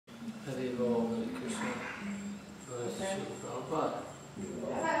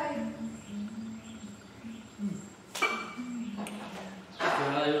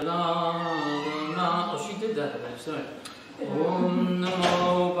sorry. Om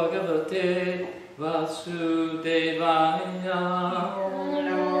Namo Bhagavate Vasudevaya. Om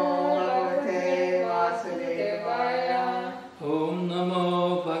Namo Bhagavate Vasudevaya. Om Namo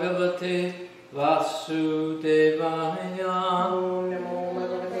Bhagavate Vasudevaya. Om Namo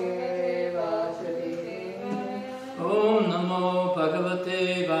Bhagavate Vasudevaya. Om Namo Bhagavate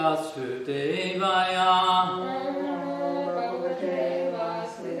Vasudevaya.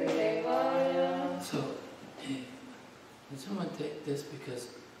 So, can someone take this because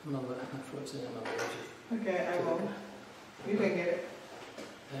unfortunately I'm allergic. Okay, I will. You can get it.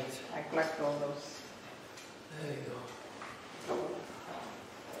 Thanks. I collect all those. There you go.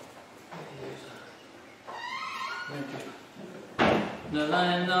 Thank you.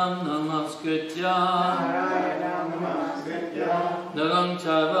 Narayanam namaskritya Narayanam namaskritya Naram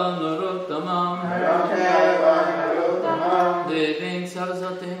chaiva narottamam Devim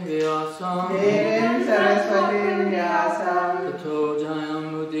Saraswatim Vyasam Devim Saraswatim Vyasam Tato Jayam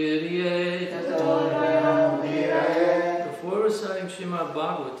Mudiriye. Before reciting Srimad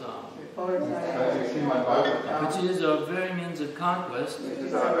Bhagavatam, which is our very means of conquest, we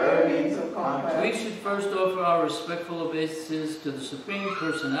should first offer our respectful obeisances to the Supreme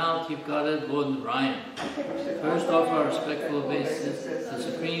Personality of Godhead, Lord Narayan. First offer our respectful obeisances to the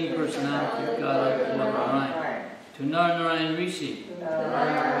Supreme Personality of Godhead, Lord Narayan. To Narayan Rishi,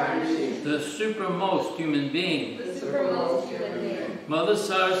 the supremmost human being. Mother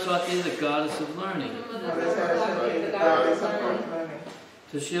Saraswati, the goddess of learning.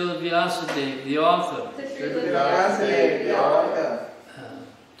 To Srila Vyasadeva, the author.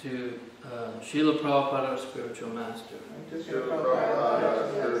 To Srila Prabhupada, our spiritual master.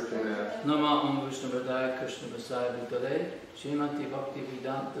 Nama Om Vishnu Vadaya Krishna Vasaya Bhutale Srimati Bhakti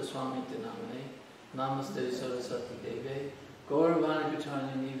Vedanta Swami Tinamane Namaste Saraswati Deve Gauravani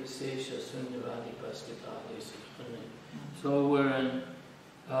Pachanya Nivasesha Sunyavadi Pastikali. So we're in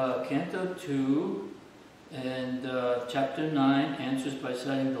Canto 2 and Chapter 9, Answers by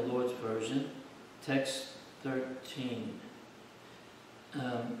Citing the Lord's Version, Text 13.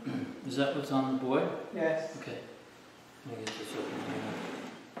 Is that what's on the board? Yes. Okay. Let me get this open here.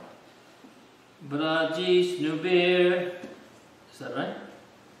 Brajesh Nubir. Is that right?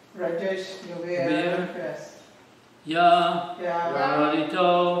 Rajesh Nubir. Yes. Ya.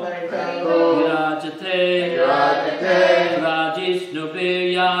 Parito. Virajate. Brajesh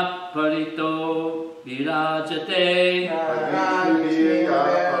Nubir Ya. Parito. Virajate.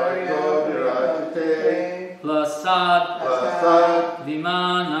 Lasad.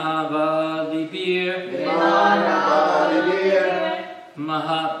 Vimana Valibir.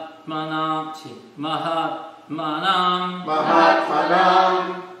 Mahatmanam.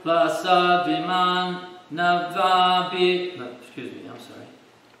 Lasad Viman Navabi. Excuse me, I'm sorry.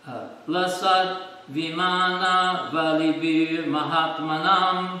 Lasad Vimana Valibir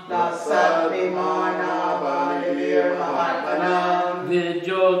Mahatmanam. Lasad Vimana Valibir Mahatmanam.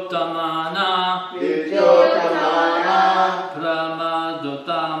 Vijotamana.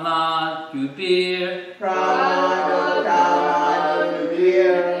 Pramadotamad Yubir.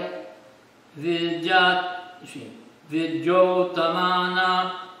 Vidyotamana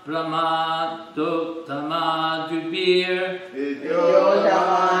Pramadotamadubir.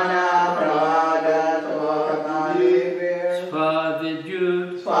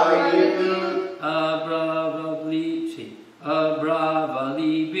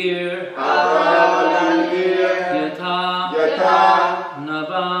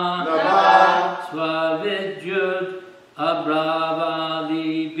 Svavidyut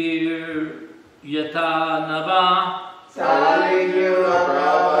Abravalibir. Yata Nava. Svavidyut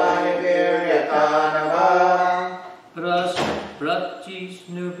Abravalibir. Yata Nava.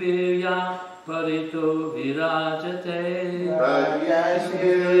 Prajishnubirya Parito Virajate.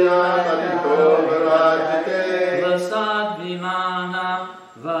 Vasad Vimana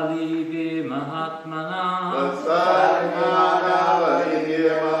Valibir Mahatmana.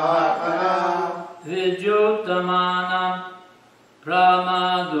 Vidyotamana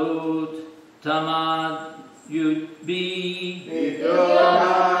Pramadot Tamad Yudbi.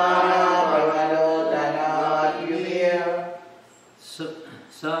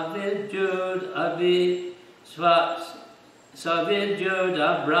 Savidyud Savidyud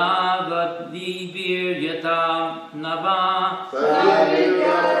Abravalibir Yatam Nava.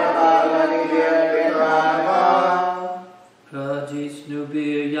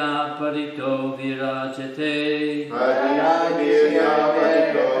 Prajishnubirya Parito Virajate.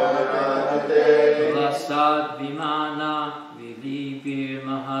 Lasad Vimana Vilibir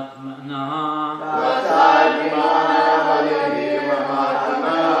Mahatmana.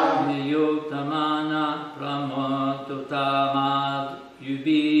 Niyotamana Prama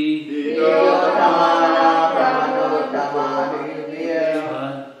be. Vidyotamana Brahmanotamana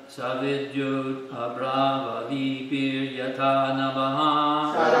Savidyut Abrava Vipir Yata Namaha.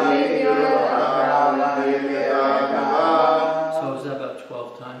 So is that about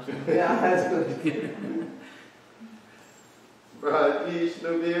 12 times? Yeah, that's good.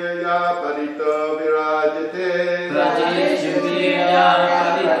 Brajishnubhirya parito virajate. Brajishnubhirya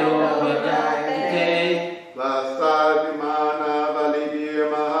parito virajate. Lasarvimana valibhir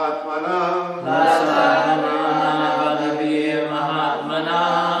mahatmanam. Lasarvimana valibhir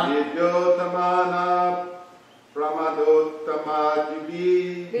mahatmanam. Vidyotamana pramadottamajubhi.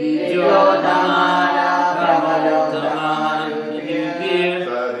 Vidyotamana pramadottamajubhi.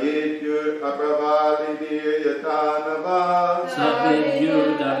 Savidyut apravalibhir yatanava.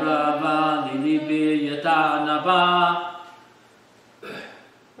 Savidyut apravalibhir yatanava.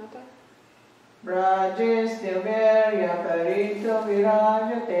 Brajishnubhirya parito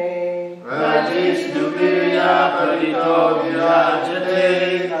virajate. Brajishnubhirya parito virajate.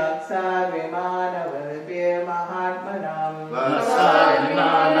 Laksarvimana valibhir mahatmanam.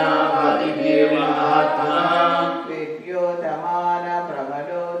 Lasarvimana valibhir mahatmanam. Vidyotamana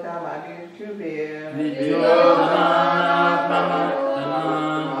pramadottamajubhir. Vidyotamana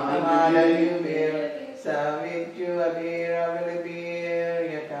pramadottamajubhir. Savidyu abhira valibhir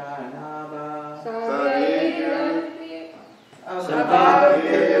yatanava.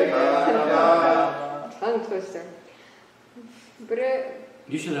 Tongue twister.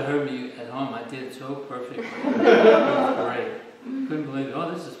 You should have heard me at home. I did so perfectly. It was great. Couldn't believe it.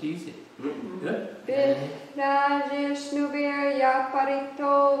 Oh, this is easy. Good. Brajishnubhirya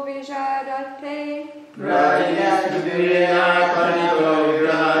parito vijadate. Brajishnubhirya parito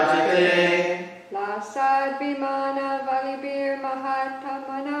virajate. Lasadvimana valibhir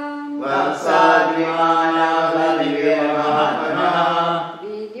mahatmanam. Lasadvimana valibhir mahatmanam.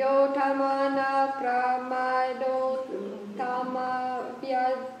 Vidyotamana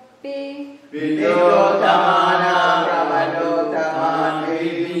pramadottamajubhi. Vidyotamana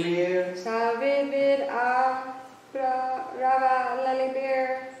pramadottamajubhi. Savidyut apravalibhir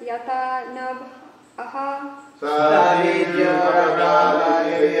yatanava. Savidyu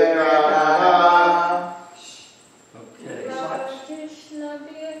apravalibhir yatanava. Okay.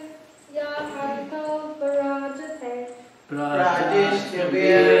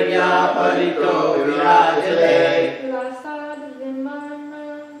 Brajishnubhirya parito virajate. Lasadvimana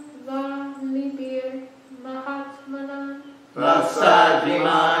valibhir mahatmanam.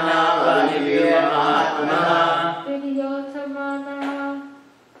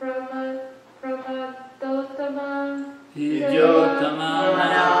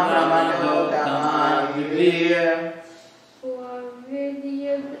 Vidyotamana pramadottamajubhi.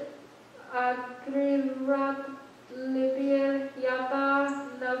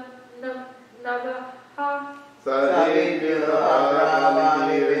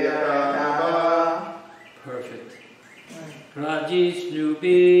 Perfect.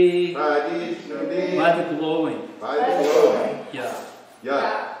 Brajishnubhi. By the glowing. Yeah.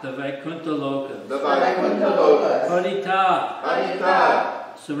 The Vaikuntha Loka. Parita.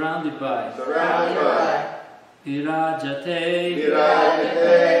 Surrounded by. Virajate.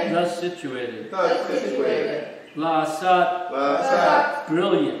 Thus situated. Lasat.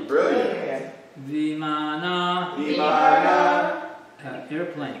 Brilliant. Vimana.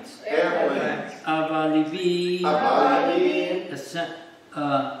 Airplanes. Avalibhi.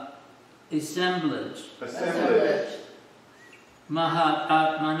 Assemblage.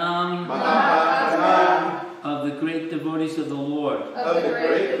 Mahatmanam. Of the great devotees of the Lord.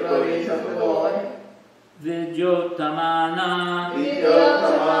 Vidyotamana.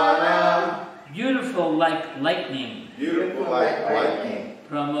 Beautiful like lightning.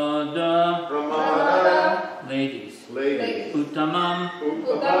 Pramoda. Ladies. Uttamam.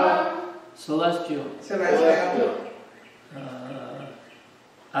 Celestial.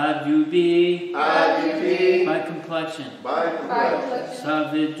 Adjubi. By complexion.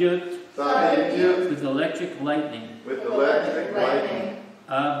 Savidyut. With electric lightning.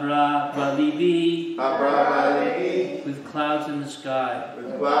 Abravalibhi. With clouds in the sky.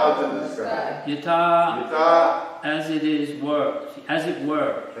 Yata. As it were.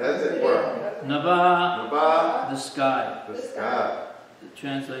 Nava. The sky. The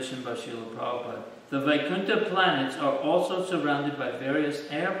translation by Srila Prabhupada. The Vaikuntha planets are also surrounded by various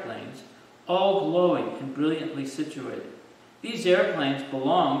airplanes, all glowing and brilliantly situated. These airplanes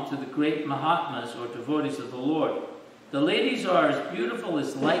belong to the great Mahatmas or devotees of the Lord. The ladies are as beautiful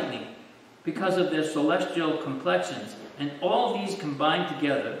as lightning because of their celestial complexions, and all these combined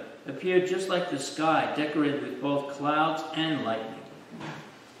together appear just like the sky, decorated with both clouds and lightning.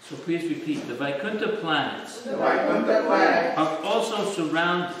 So please repeat. The Vaikuntha planets The Vaikuntha planets are also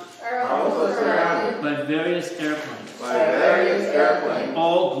surrounded are also surrounded by various airplanes, by various airplanes,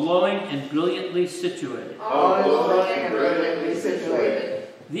 all glowing and brilliantly situated. all glowing and brilliantly situated.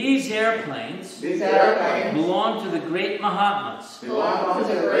 These airplanes These airplanes belong to the great Mahatmas, belong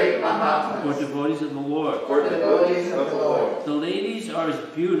to the great or Mahatmas, devotees of the Lord. or devotees of the Lord. The ladies are as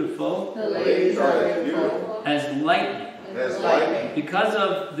beautiful The ladies are as beautiful as lightning as lightning because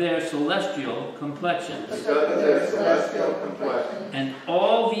of their celestial complexions. because of their celestial complexion. And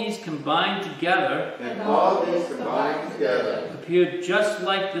all these combined together And all these combined together appear just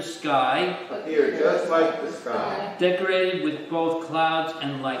like the sky, appear just like the sky, decorated with both clouds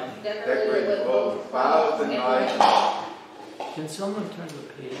and lightning. decorated with both clouds and lightning. Can someone turn the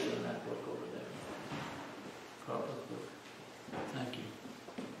page on that book over there? Prabhu's book. Thank you.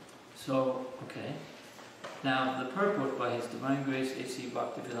 So, okay. Now, the purport by His Divine Grace A.C.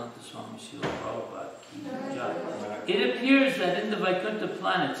 Bhaktivedanta Swami Srila Prabhupada Ki Jai. It appears that in the Vaikuntha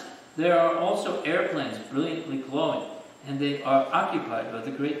planets there are also airplanes brilliantly glowing, and they are occupied by the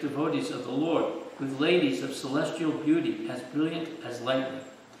great devotees of the Lord, with ladies of celestial beauty as brilliant as lightning.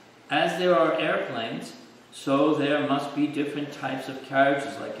 As there are airplanes, so there must be different types of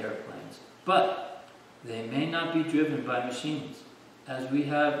carriages like airplanes, but they may not be driven by machines, as we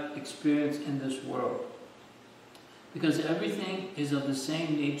have experienced in this world. Because everything is of the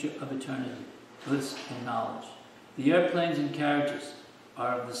same nature of eternity, bliss and knowledge. The airplanes and carriages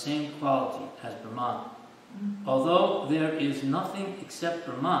are of the same quality as Brahman. Although there is nothing except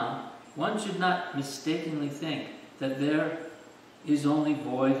Brahman, one should not mistakenly think that there is only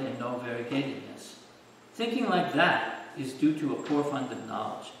void and no variegatedness. Thinking like that is due to a poor fund of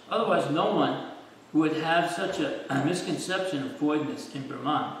knowledge. Otherwise, no one would have such a misconception of voidness in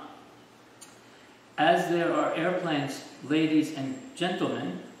Brahman. As there are airplanes, ladies and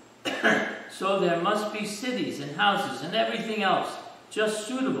gentlemen, so there must be cities and houses and everything else just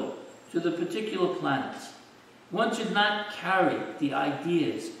suitable to the particular planets. One should not carry the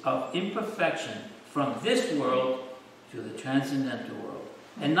ideas of imperfection from this world to the transcendental world,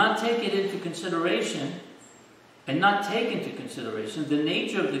 and not take into consideration the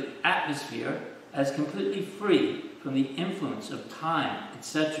nature of the atmosphere as completely free from the influence of time,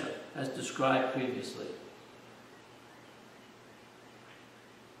 etc., as described previously.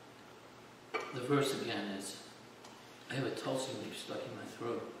 The verse again is, I have a tulsi leaf stuck in my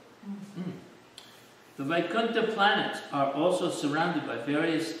throat. The Vaikuntha planets are also surrounded by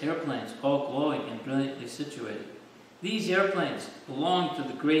various airplanes, all glowing and brilliantly situated. These airplanes belong to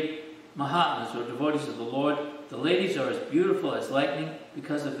the great Mahatmas, or devotees of the Lord. The ladies are as beautiful as lightning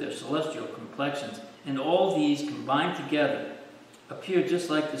because of their celestial complexions, and all these combined together appear just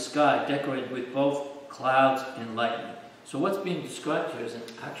like the sky, decorated with both clouds and lightning. So what's being described here is an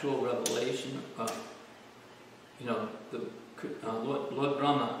actual revelation of, Lord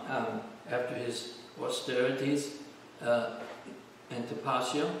Brahma, after his austerities and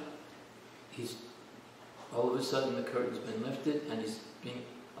tapasya, he's all of a sudden the curtain's been lifted and he's being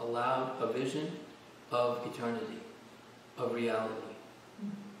allowed a vision of eternity, of reality.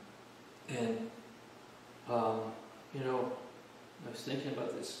 And I was thinking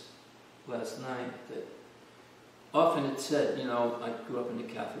about this last night, that often it's said, I grew up in a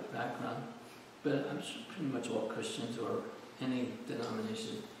Catholic background, but I'm sure pretty much all Christians or any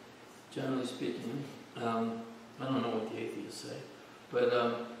denomination, generally speaking. I don't know what the atheists say, but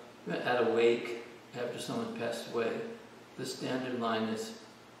at a wake, after someone passed away, the standard line is,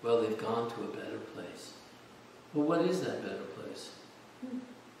 well, they've gone to a better place. Well, what is that better place?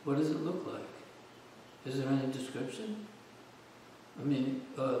 What does it look like? Is there any description? I mean,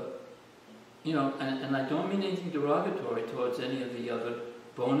 and I don't mean anything derogatory towards any of the other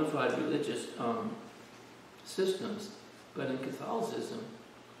bona fide religious systems, but in Catholicism,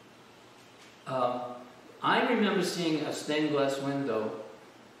 I remember seeing a stained glass window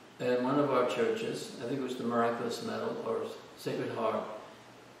in one of our churches. I think it was the Miraculous Medal or Sacred Heart.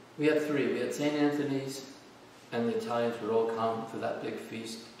 We had three. We had St. Anthony's, and the Italians would all come for that big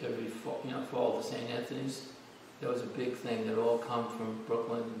feast every fall to St. Anthony's. That was a big thing. They'd all come from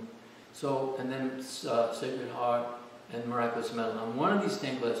Brooklyn. So, and then Sacred Heart and Miraculous Medal. On one of these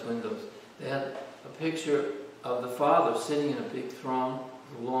stained glass windows, they had a picture of the Father sitting in a big throne,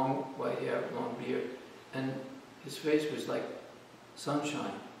 with long white hair, long beard, and his face was like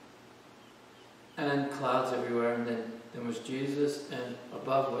sunshine. And clouds everywhere, and then there was Jesus, and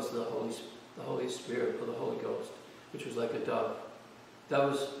above was the Holy Spirit, or the Holy Ghost, which was like a dove. That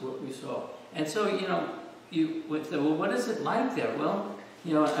was what we saw. And so, you would say, well, what is it like there? Well, I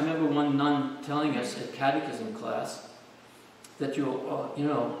remember one nun telling us at catechism class that you'll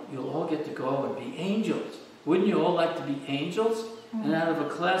all get to go and be angels. Wouldn't you all like to be angels? And out of a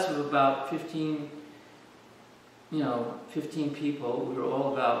class of about 15 people, we were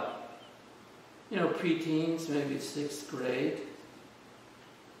all about, preteens, maybe 6th grade.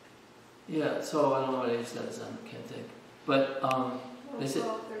 Yeah, so I don't know what age that is, I can't think. But they said,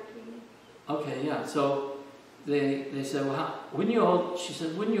 12, 13. okay, yeah, so they said, well, she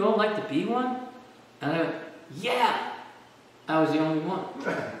said, wouldn't you all like to be one? And I went, yeah! I was the only one.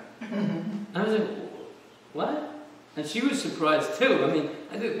 I was like, what? And she was surprised too. I mean,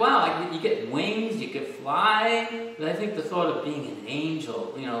 I think, wow, you get wings, you could fly. But I think the thought of being an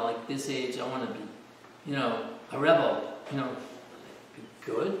angel, like this age, I want to be, a rebel, be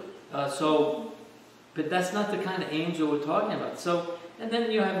good. But that's not the kind of angel we're talking about. So, and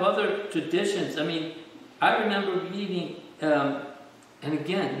then you have other traditions. I mean, I remember reading, and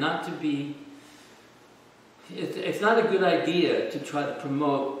again, not to be, it's not a good idea to try to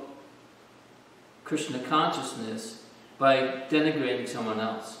promote Krishna consciousness by denigrating someone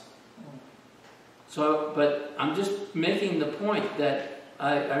else. So, but I'm just making the point that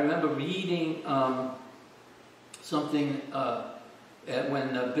I remember reading something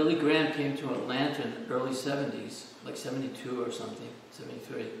when Billy Graham came to Atlanta in the early 70s, like 72 or something,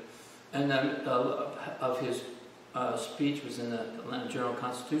 73, and of his speech was in the Atlanta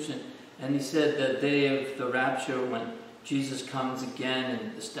Journal-Constitution, and he said the day of the rapture, when Jesus comes again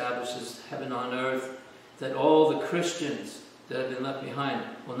and establishes heaven on earth, that all the Christians that have been left behind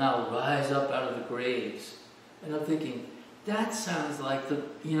will now rise up out of the graves. And I'm thinking, that sounds like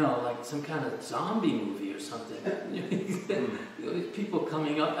like some kind of zombie movie or something. People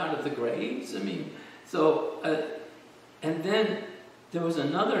coming up out of the graves. I mean, so, and then there was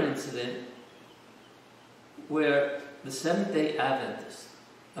another incident where the Seventh-day Adventists,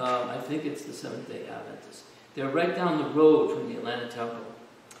 I think it's the Seventh-day Adventists, they're right down the road from the Atlanta Temple,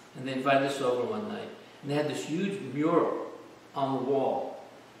 and they invited us over one night, and they had this huge mural on the wall,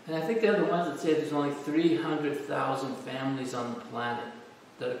 and I think they're the ones that say there's only 300,000 families on the planet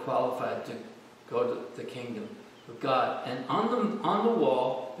that are qualified to go to the kingdom of God. And on the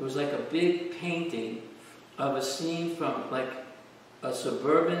wall there was like a big painting of a scene from like a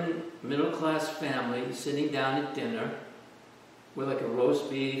suburban middle-class family sitting down at dinner with like a roast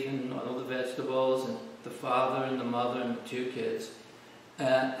beef and all the vegetables, and the father and the mother and the 2 kids,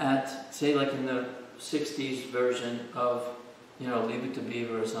 at, say, like in the 60s version of, Leave It to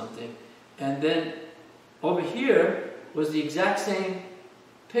Beaver or something. And then over here was the exact same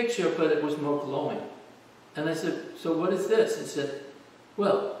picture, but it was more glowing. And I said, so what is this? He said,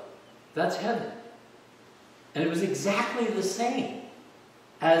 well, that's heaven. And it was exactly the same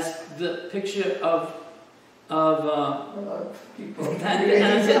as the picture of people. And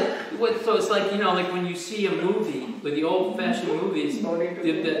I said, so it's like, like when you see a movie, with the old-fashioned movies,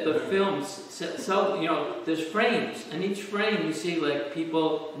 the films, so, there's frames, and each frame you see like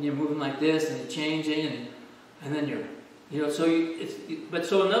people, and you're moving like this, and you're changing, and then you're, so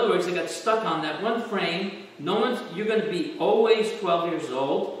so in other words, they got stuck on that one frame. You're going to be always 12 years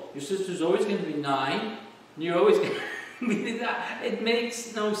old, your sister's always going to be 9, and you're always going to be that. It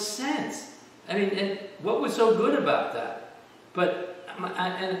makes no sense. I mean, and what was so good about that? But,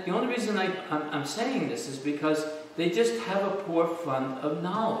 and the only reason I'm saying this is because they just have a poor fund of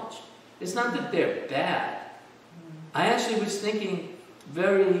knowledge. It's not that they're bad. I actually was thinking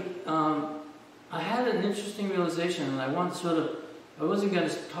I had an interesting realization, and I wasn't going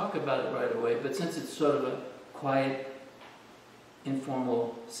to talk about it right away, but since it's sort of a quiet,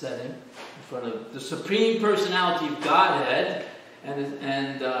 informal setting, in front of the Supreme Personality of Godhead,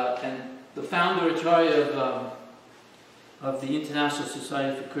 and the founder, Acharya of the International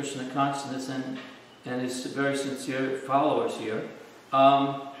Society for Krishna Consciousness, and his very sincere followers here,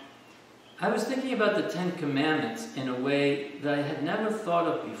 I was thinking about the 10 Commandments in a way that I had never thought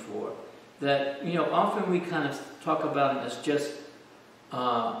of before. That, often we kind of talk about them as just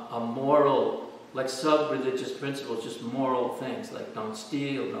a moral, like sub-religious principles, just moral things, like don't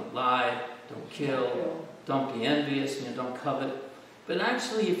steal, don't lie, don't kill, don't be envious, don't covet. But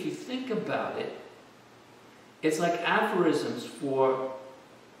actually, if you think about it, it's like aphorisms for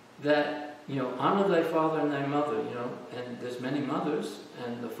that, honor thy father and thy mother, and there's many mothers,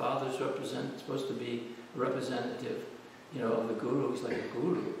 and the father's supposed to be a representative, of the guru. He's like a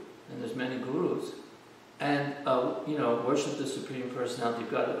guru, and there's many gurus. And, worship the Supreme Personality.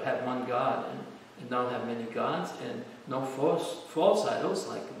 You've got to have one God, and don't have many gods, and no false idols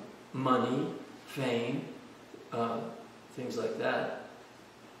like money, fame, things like that.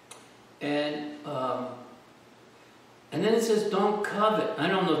 And And then it says, don't covet. I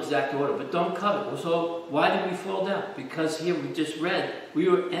don't know the exact order, but don't covet. So why did we fall down? Because here we just read, we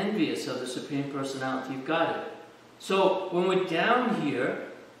were envious of the Supreme Personality of Godhead. So when we're down here,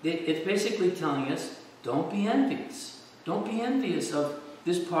 it's basically telling us, don't be envious. Don't be envious of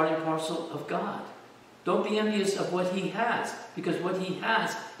this part and parcel of God. Don't be envious of what He has, because what He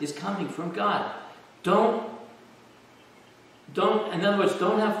has is coming from God. In other words,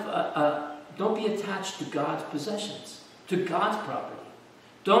 don't be attached to God's possessions, to God's property.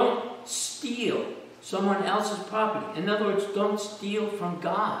 Don't steal someone else's property. In other words, don't steal from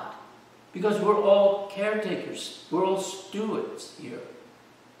God, because we're all caretakers. We're all stewards here.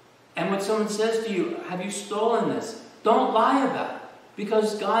 And when someone says to you, have you stolen this? Don't lie about it,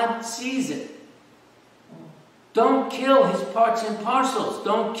 because God sees it. Don't kill His parts and parcels.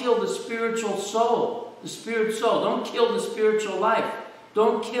 Don't kill the spiritual soul, the spirit soul. Don't kill the spiritual life.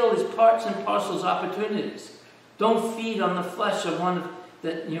 Don't kill His parts and parcels opportunities. Don't feed on the flesh of one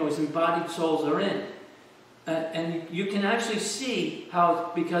that His embodied souls are in. And you can actually see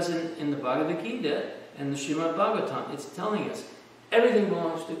how, because in the Bhagavad Gita and the Srimad Bhagavatam, it's telling us everything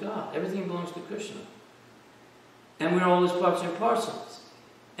belongs to God. Everything belongs to Krishna. And we're all His parts and parcels.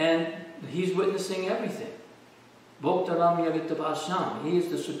 And He's witnessing everything. Bhoktaram Yavittabhasham. He is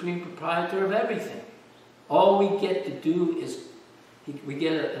the supreme proprietor of everything. All we get to do is we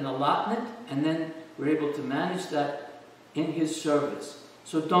get an allotment, and then we're able to manage that in His service.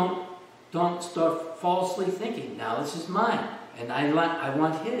 So don't start falsely thinking, now this is mine, and I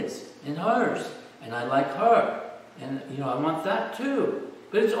want his and hers, and I like her, and I want that too.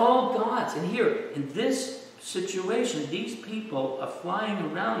 But it's all God's. And here, in this situation, these people are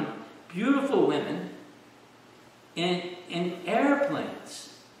flying around, beautiful women, in airplanes,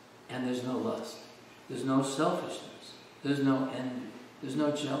 and there's no lust, there's no selfishness, there's no envy, there's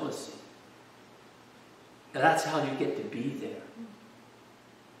no jealousy. That's how you get to be there.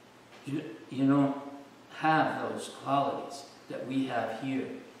 You don't have those qualities that we have here.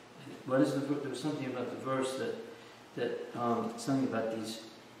 What is there was something about the verse that something about these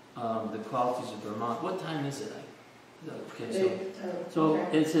the qualities of Brahman. What time is it? Okay, so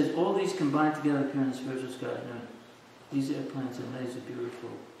it says all these combined together appear in the spiritual sky. These airplanes and ladies are beautiful.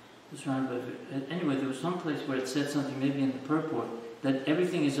 Anyway, there was some place where it said something, maybe in the purport, that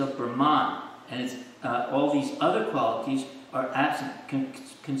everything is of Brahman, and it's all these other qualities are absent,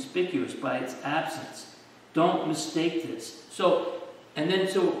 conspicuous by its absence. Don't mistake this. So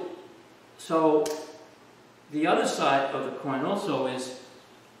the other side of the coin also is,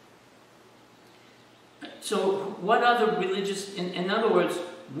 so what other religious, in other words,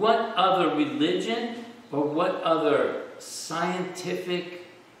 what other religion or what other scientific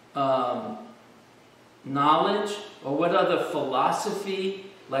knowledge or what other philosophy,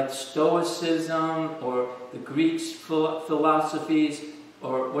 like Stoicism or the Greek philosophies,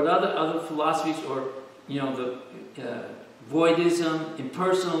 or what other philosophies, or the voidism,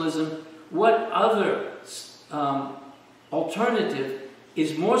 impersonalism, what other alternative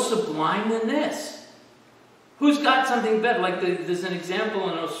is more sublime than this? Who's got something better? Like there's an example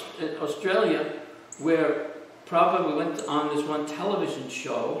in Australia where Prabhu went on this one television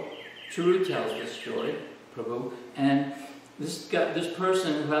show. Charu tells this story, Prabhu, and this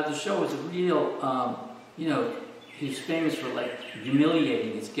person who had the show was a real, he's famous for like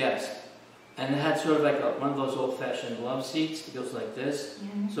humiliating his guests. And it had sort of like one of those old-fashioned love seats that goes like this.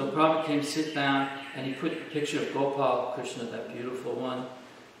 Mm-hmm. So Prabhu came sit down, and he put a picture of Gopal Krishna, that beautiful one,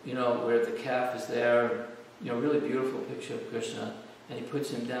 where the calf is there, really beautiful picture of Krishna. And he puts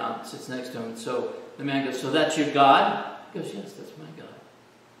him down, sits next to him. And so the man goes, "So that's your God?" He goes, "Yes, that's my God.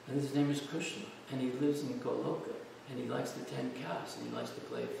 And his name is Krishna. And he lives in Goloka. And he likes to tend cows, and he likes to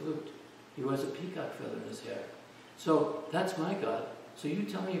play a flute. He wears a peacock feather in his hair. So that's my God. So you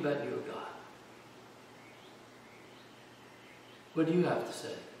tell me about your God. What do you have to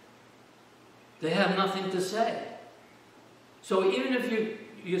say?" They have nothing to say. So even if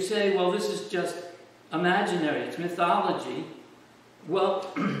you say, well, this is just imaginary, it's mythology, well,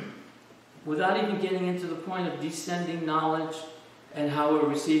 without even getting into the point of descending knowledge and how we're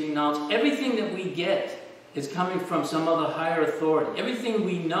receiving knowledge, everything that we get is coming from some other higher authority. Everything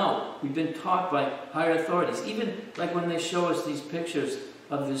we know, we've been taught by higher authorities. Even like when they show us these pictures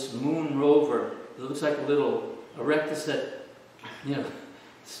of this moon rover, it looks like a little erectus,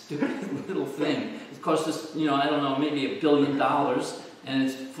 stupid little thing. It cost us, I don't know, maybe $1 billion, and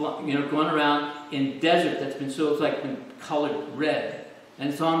it's, going around in desert that's been been colored red, and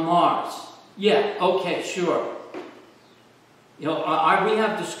it's on Mars. Yeah, okay, sure. We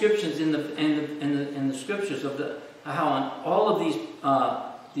have descriptions in the scriptures of how on all of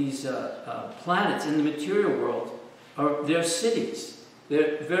these planets in the material world, they're cities.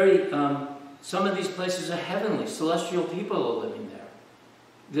 They're very, some of these places are heavenly. Celestial people are living there.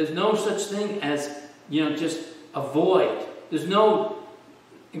 There's no such thing as, just a void. There's no,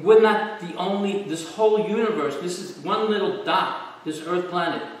 we're not the only, this whole universe, this is one little dot, this Earth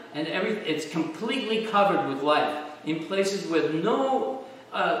planet, and it's completely covered with life in places where no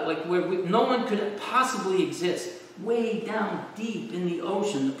one could possibly exist. Way down deep in the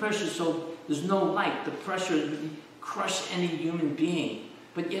ocean, the pressure so there's no light. The pressure would crush any human being.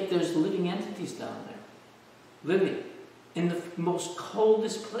 But yet there's living entities down there, living in the most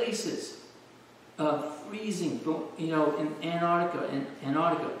coldest places, freezing. In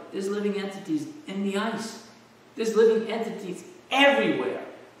Antarctica, there's living entities in the ice. There's living entities everywhere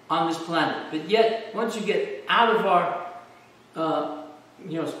on this planet. But yet, once you get out of our,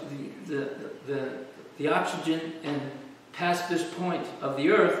 the oxygen and past this point of the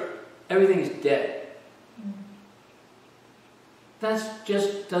Earth, everything is dead. That's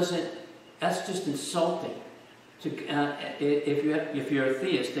just insulting. If you're a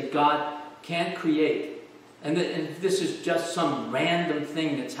theist, that God can't create, and this is just some random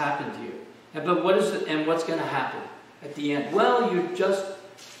thing that's happened to you. But what is it, and what's going to happen at the end? Well,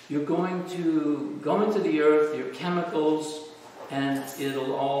 you're going to go into the earth, your chemicals, and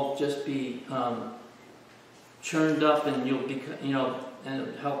it'll all just be churned up, and you'll be,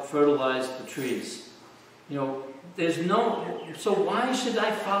 and help fertilize the trees. There's no. So why should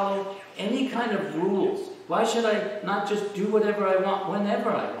I follow any kind of rules? Why should I not just do whatever I want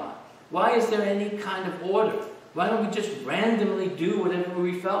whenever I want? Why is there any kind of order? Why don't we just randomly do whatever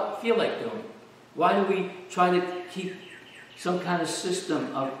we feel like doing? Why do we try to keep some kind of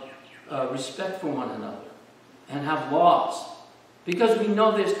system of respect for one another and have laws? Because we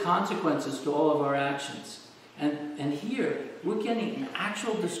know there's consequences to all of our actions. And here, we're getting an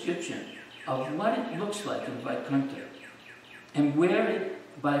actual description of what it looks like in Vaikuntha. And where,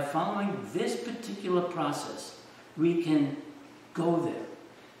 by following this particular process, we can go there.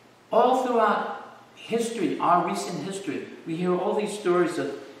 All throughout history, our recent history, we hear all these stories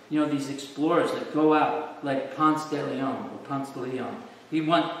of, these explorers that go out, like Ponce de Leon. He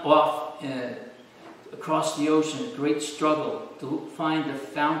went off across the ocean, a great struggle to find the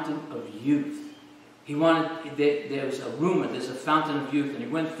fountain of youth. There was a rumor, there's a fountain of youth, and he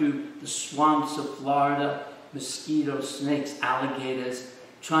went through the swamps of Florida, mosquitoes, snakes, alligators,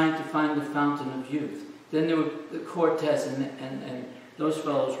 trying to find the fountain of youth. Then there were the Cortez and those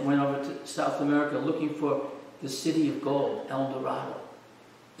fellows went over to South America looking for the city of gold, El Dorado.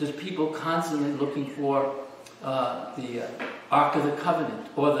 There's people constantly looking for the Ark of the Covenant,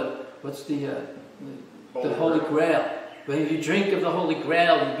 or the Holy Grail. When you drink of the Holy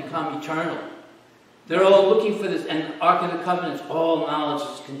Grail, you become eternal. They're all looking for this, and Ark of the Covenant, all knowledge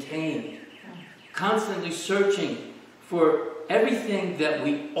is contained. Constantly searching for everything that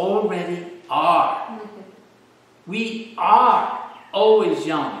we already are. We are always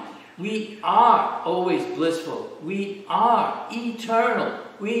young. We are always blissful. We are eternal.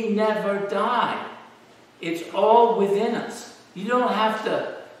 We never die. It's all within us. You don't have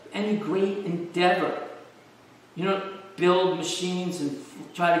to, any great endeavor. You don't build machines and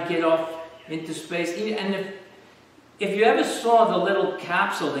try to get off into space. And if you ever saw the little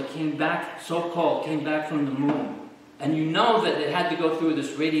capsule that came back, so-called, came back from the moon, and you know that it had to go through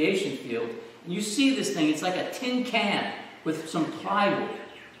this radiation field, and you see this thing, it's like a tin can with some plywood.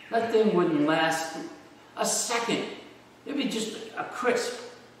 That thing wouldn't last a second. It'd be just a crisp,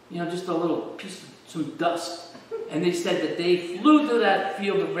 just a little piece of some dust. And they said that they flew through that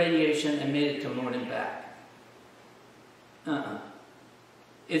field of radiation and made it to moon and back.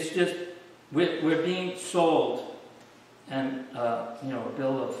 It's just, we're being sold, and a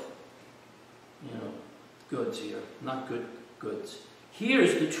bill of, goods here, not good goods.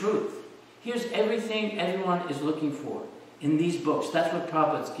 Here's the truth. Here's everything everyone is looking for in these books. That's what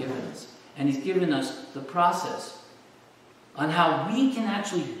Prabhupada's given us. And he's given us the process on how we can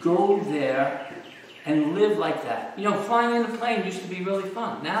actually go there and live like that. Flying in a plane used to be really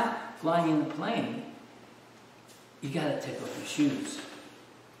fun. Now, flying in a plane, you got to take off your shoes.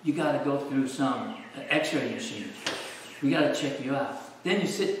 You got to go through some x-ray machine. We got to check you out. Then you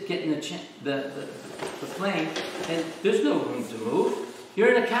get in the plane, and there's no room to move.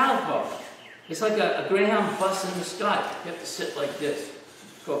 You're in a cattle car. It's like a Greyhound bus in the sky. You have to sit like this.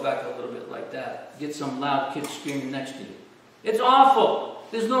 Go back a little bit like that. Get some loud kids screaming next to you. It's awful.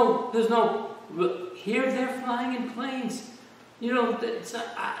 There's no. Here they're flying in planes.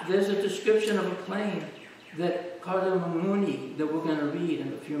 There's a description of a plane that Kardamamuni that we're going to read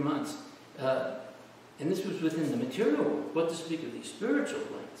in a few months. And this was within the material world. What to speak of these spiritual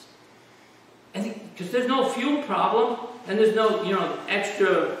planes. Because there's no fuel problem, and there's no,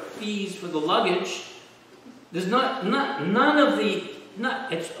 extra fees for the luggage. There's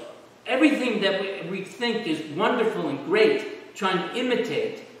it's everything that we think is wonderful and great, trying to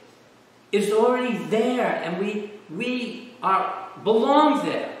imitate, is already there, and we belong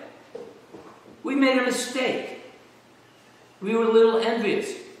there. We made a mistake. We were a little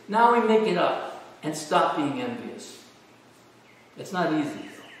envious. Now we make it up and stop being envious. It's not easy.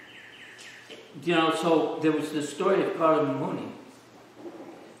 So there was this story of Karma Muni.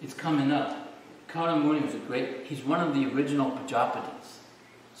 It's coming up. Karma Muni was he's one of the original Prajapatis.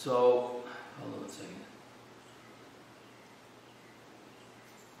 So, hold on a second.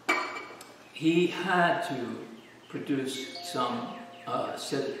 He had to produce some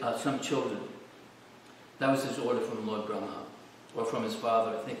children. That was his order from Lord Brahma, or from his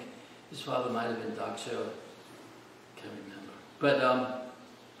father. I think his father might have been Daksha. Can't remember. But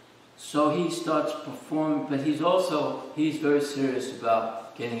so he starts performing. But he's very serious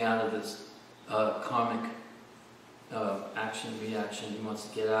about getting out of this karmic action, reaction. He wants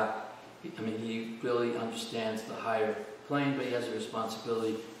to get out. He really understands the higher plane, but he has a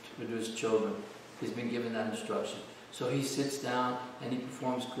responsibility to produce children. He's been given that instruction. So he sits down and he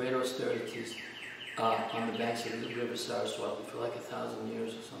performs great austerities on the banks of the river Saraswati for like 1,000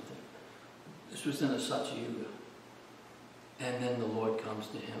 years or something. This was in a Satya Yuga. And then the Lord comes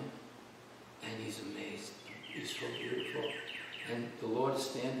to him, and he's amazed. He's so beautiful. And the Lord is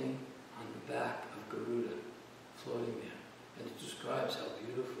standing on the back of Garuda, floating there. And it describes how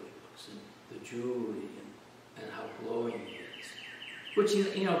beautiful he looks, and the jewelry, and how glowing he is. Which,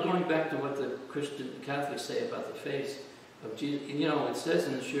 going back to what the Catholics say about the face of Jesus, it says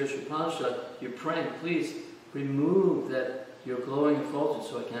in the Shri Upanishad, you're praying, please remove that your glowing effulgence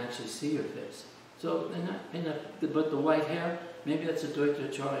so I can actually see your face. So, but the white hair, maybe that's a Dvaita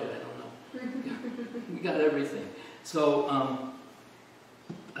Acharya, I don't know. We got everything. So,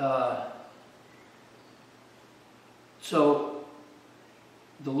 so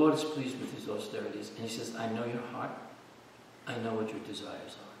the Lord is pleased with his austerities, and he says, I know your heart. I know what your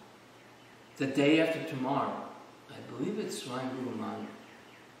desires are. The day after tomorrow, I believe it's Swayambhuva,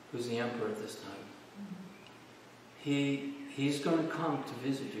 who's the emperor at this time. He's going to come to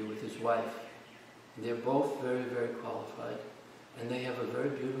visit you with his wife. They're both very, very qualified, and they have a very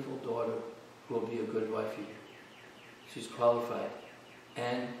beautiful daughter who will be a good wife for you. She's qualified,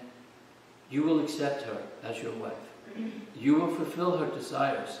 and you will accept her as your wife. You will fulfill her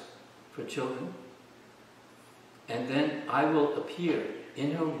desires for children, and then I will appear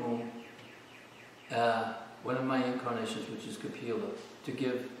in her womb, one of my incarnations, which is Kapila, to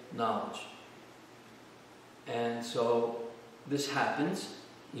give knowledge. And so this happens.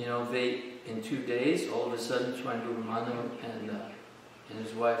 In 2 days, all of a sudden, Swayambhuva Manu and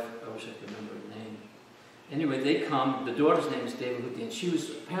his wife, I wish I could remember her name. Anyway, they come. The daughter's name is Devahuti, and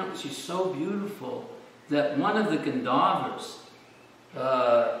apparently she's so beautiful that one of the Gandharvas,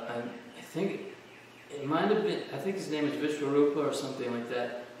 I think it might have been, I think his name is Vishwarupa or something like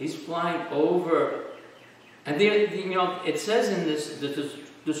that. He's flying over, and it says in the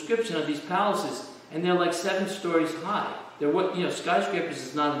description of these palaces, and they're like 7 stories high. They're skyscrapers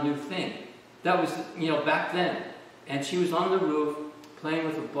is not a new thing. That was, back then. And she was on the roof playing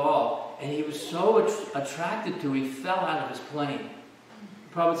with a ball, and he was so attracted to her, he fell out of his plane.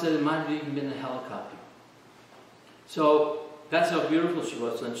 Prabhu said it might have even been a helicopter. So that's how beautiful she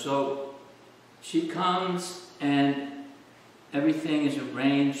was. And so she comes, and everything is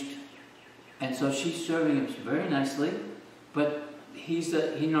arranged, and so she's serving him very nicely, but he's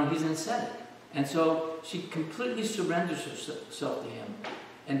an ascetic. And so she completely surrenders herself to him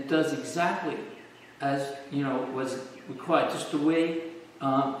and does exactly as was required, just the way,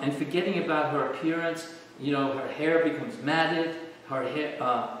 and forgetting about her appearance. Her hair becomes matted,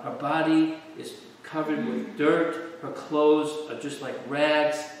 her body is covered with dirt, her clothes are just like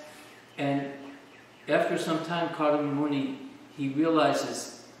rags, and after some time, Karma Muni, he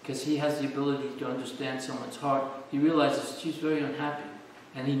realizes, because he has the ability to understand someone's heart, he realizes she's very unhappy,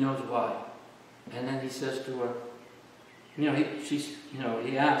 and he knows why. And then he says to her, he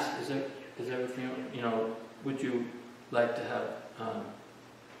asks, is everything, would you like to have,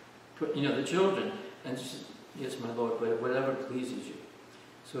 the children? And she says, yes, my Lord, whatever pleases you.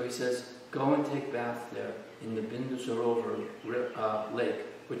 So he says, go and take bath there in the Bindu Sarovar lake,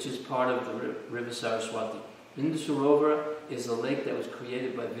 which is part of the river Saraswati. Bindu Sarovar is a lake that was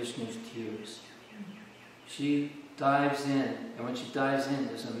created by Vishnu's tears. She dives in, and when she dives in,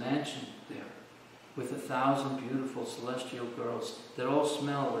 there's a mansion there with 1,000 beautiful celestial girls that all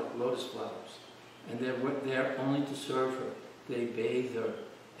smell like lotus flowers. And they're there only to serve her. They bathe her,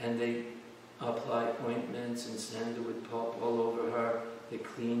 and they apply ointments and sandalwood pulp all over her. They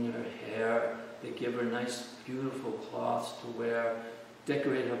clean her hair. They give her nice, beautiful cloths to wear.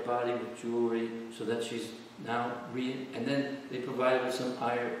 Decorate her body with jewelry so that she's now and then they provide her with some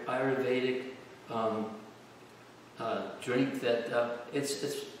Ayurvedic drink that it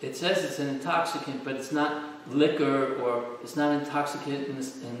says it's an intoxicant, but it's not liquor, or it's not intoxicant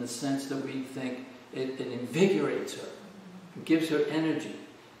in the sense that we think. It invigorates her, it gives her energy,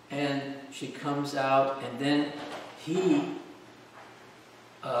 and she comes out, and then he,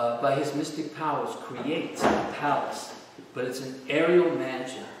 by his mystic powers, creates a palace, but it's an aerial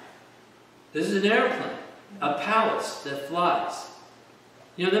mansion. This is an airplane, a palace that flies.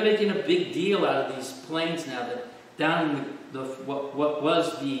 You know, they're making a big deal out of these planes now, that down in what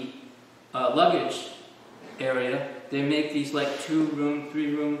was the luggage area, they make these like 2-room,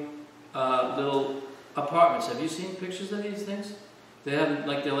 3-room little apartments. Have you seen pictures of these things? They have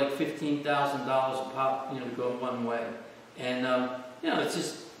like, they're like $15,000 a pop, you know, to go one way. And you know, it's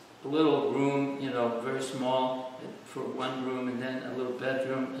just a little room, you know, very small for one room, and then a little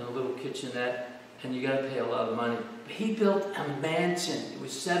bedroom and a little kitchenette, and you got to pay a lot of money. But he built a mansion. It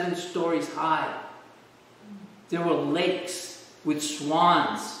was 7 stories high. There were lakes with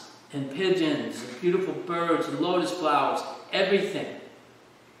swans and pigeons and beautiful birds and lotus flowers, everything.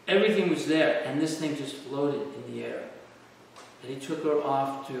 Everything was there, and this thing just floated in the air. And he took her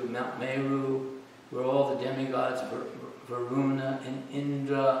off to Mount Meru, where all the demigods, Varuna and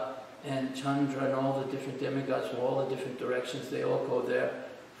Indra and Chandra and all the different demigods from all the different directions, they all go there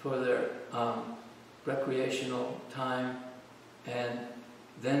for their recreational time. And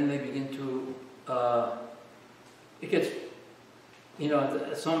then they begin to, it gets, you know,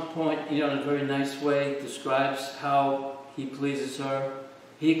 at some point, you know, in a very nice way, describes how he pleases her.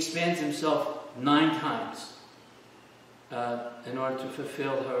 He expands himself 9 times in order to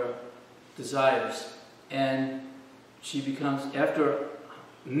fulfill her desires. And she becomes, after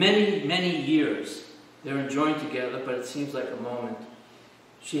many, many years, they're enjoying together, but it seems like a moment.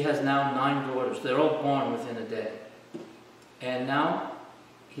 She has now 9 daughters. They're all born within a day. And now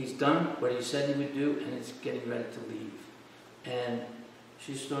he's done what he said he would do, and he's getting ready to leave. And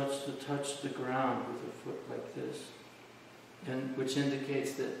she starts to touch the ground with her foot like this, and which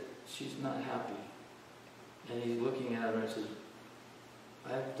indicates that she's not happy. And he's looking at her and says,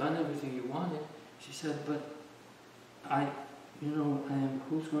 I've done everything you wanted. She said, but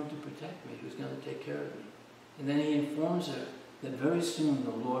who's going to protect me? Who's going to take care of me? And then he informs her that very soon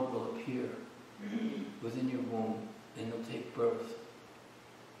the Lord will appear within your womb, and he'll take birth.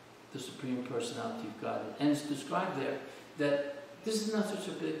 The Supreme Personality of God. And it's described there that this is not such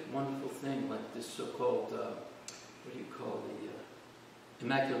a big, wonderful thing like this so-called, what do you call the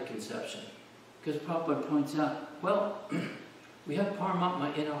Immaculate Conception. Because Prabhupada points out, well, we have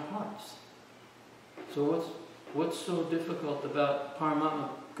Paramatma in our hearts. So what's so difficult about Paramatma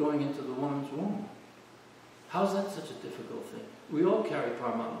going into the woman's womb? How is that such a difficult thing? We all carry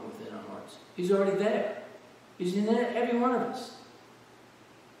Paramatma within our hearts. He's already there. He's in every one of us.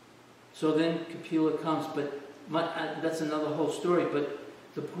 So then Kapila comes, but that's another whole story. But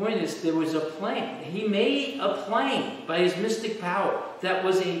the point is, there was a plane. He made a plane by his mystic power that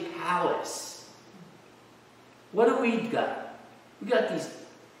was a palace. What do we got? We got these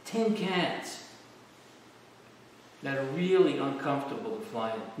tin cans that are really uncomfortable to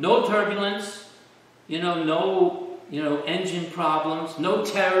fly in. No turbulence, no engine problems, no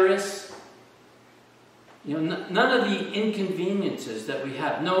terrorists. None of the inconveniences that we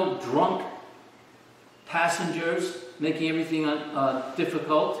have. No drunk passengers making everything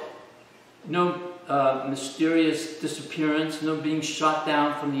difficult. No mysterious disappearance. No being shot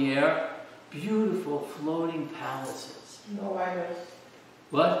down from the air. Beautiful floating palaces. No virus.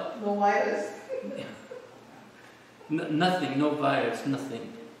 What? No virus. Nothing. No virus.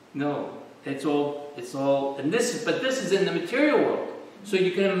 Nothing. No. It's all. And this is in the material world. So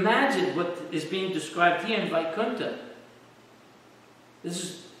you can imagine what is being described here in Vaikuntha. This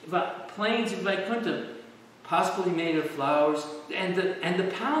is plains in Vaikuntha, possibly made of flowers, and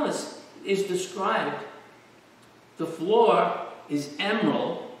the palace is described. The floor is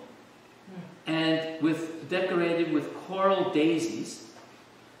emerald, and decorated with coral daisies.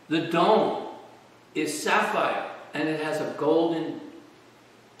 The dome is sapphire, and it has a golden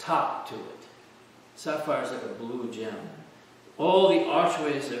top to it. Sapphire is like a blue gem. All the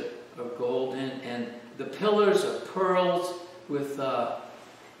archways are golden, and the pillars are pearls with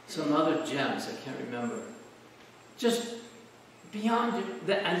some other gems, I can't remember. Just beyond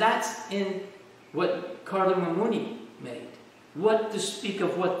it, and that's in what Kardama Muni made. What to speak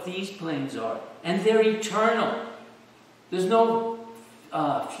of what these planes are. And they're eternal. There's no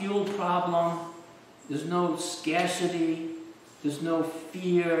fuel problem. There's no scarcity. There's no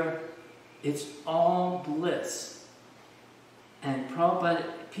fear. It's all bliss. And Prabhupada,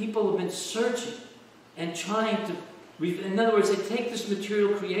 people have been searching and trying to, in other words, they take this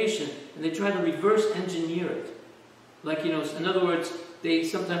material creation and they try to reverse engineer it. Like, you know, in other words,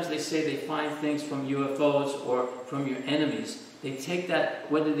 sometimes they say they find things from UFOs or from your enemies. They take that,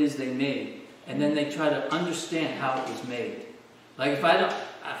 what it is they made, and then they try to understand how it was made. Like if I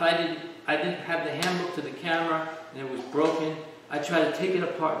didn't have the handbook to the camera and it was broken, I try to take it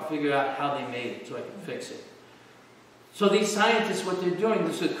apart and figure out how they made it so I can fix it. So these scientists, what they're doing,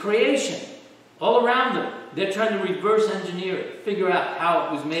 this is creation all around them. They're trying to reverse engineer it, figure out how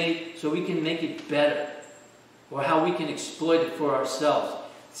it was made so we can make it better, or how we can exploit it for ourselves.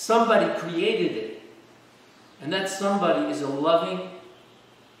 Somebody created it, and that somebody is a loving,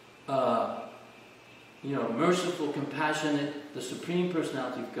 merciful, compassionate, the Supreme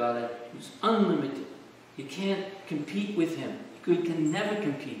Personality of Godhead, who's unlimited. You can't compete with him. You can never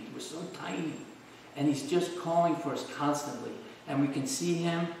compete. We're so tiny. And he's just calling for us constantly. And we can see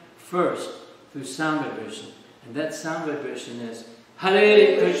him first through sound vibration. And that sound vibration is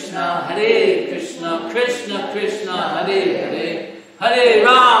Hare Krishna, Krishna Krishna, Hare Hare, Hare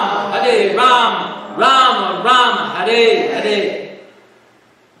Rama, Rama Rama, Hare Hare.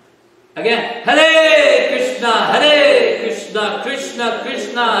 Again, Hare Krishna, Krishna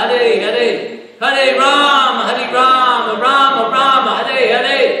Krishna, Hare Hare, Hare Rama, Rama Rama, Hare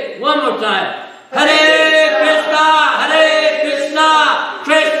Hare. One more time. Hare Krishna,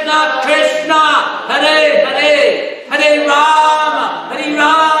 Krishna Krishna, Hare Hare, Hare Rama,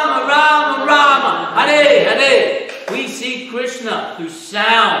 Rama, Hare Hare. We see Krishna through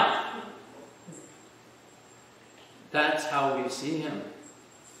sound. That's how we see him.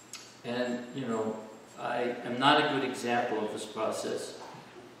 And, you know, I am not a good example of this process.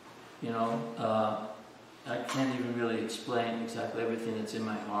 You know, I can't even really explain exactly everything that's in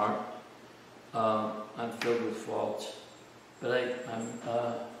my heart. I'm filled with faults. But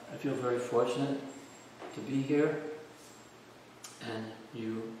I feel very fortunate to be here, and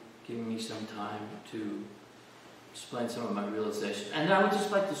you giving me some time to explain some of my realization. And I would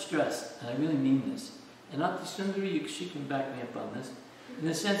just like to stress, and I really mean this, and not Sundari, she can back me up on this, in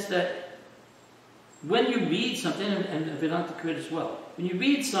the sense that when you read something, and Vedanta could as well, when you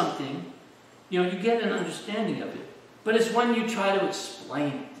read something, you know, you get an understanding of it. But it's when you try to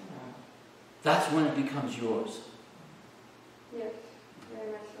explain it, that's when it becomes yours. Yes, very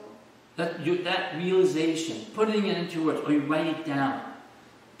much so. That realization, putting it into words, or you write it down,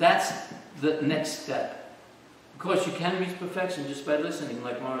 that's the next step. Of course, you can reach perfection just by listening,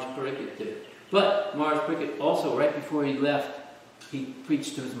 like Maharaj Pariksit did. But Maharaj Pariksit also, right before he left, he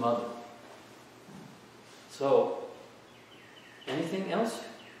preached to his mother. So, anything else?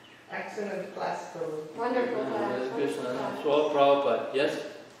 Excellent class, Prabhu. Wonderful class. Krishna, Swal Prabhupada. Yes,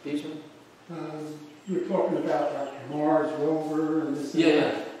 Bhishma? You were talking about like Mars rover and this.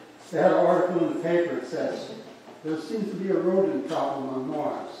 Yeah. They had an article in the paper that says there seems to be a rodent problem on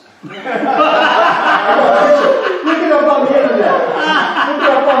Mars. Look it up on the internet. Look it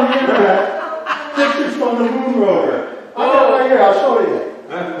up on the internet. Pictures from the moon rover. I got it right here. I'll show you.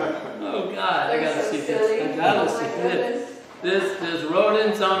 Oh God, I gotta see silly. this. I gotta see this. There's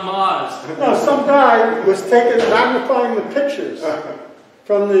rodents on Mars. No, some guy was magnifying the pictures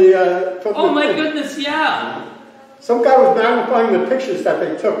from the. Oh my goodness, yeah. Some guy was magnifying the pictures that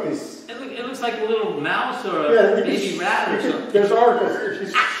they took. It looks like a little mouse or a baby rat or something. There's articles. If you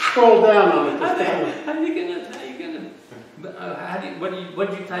scroll down on it. How are you gonna? What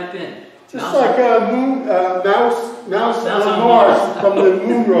did you type in? Just mouse? Like a moon, mouse on Mars from the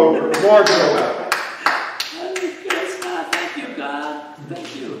moon rover, Mars rover. Thank you, God. Thank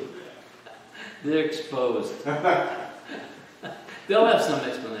you. They're exposed. They'll have some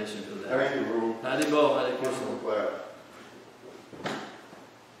explanation for that. Thank you, Prabhu. Haribo, Hare Krishna.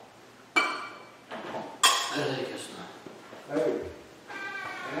 Hare Krishna. Hey,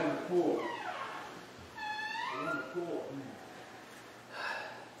 and a pool. And a pool.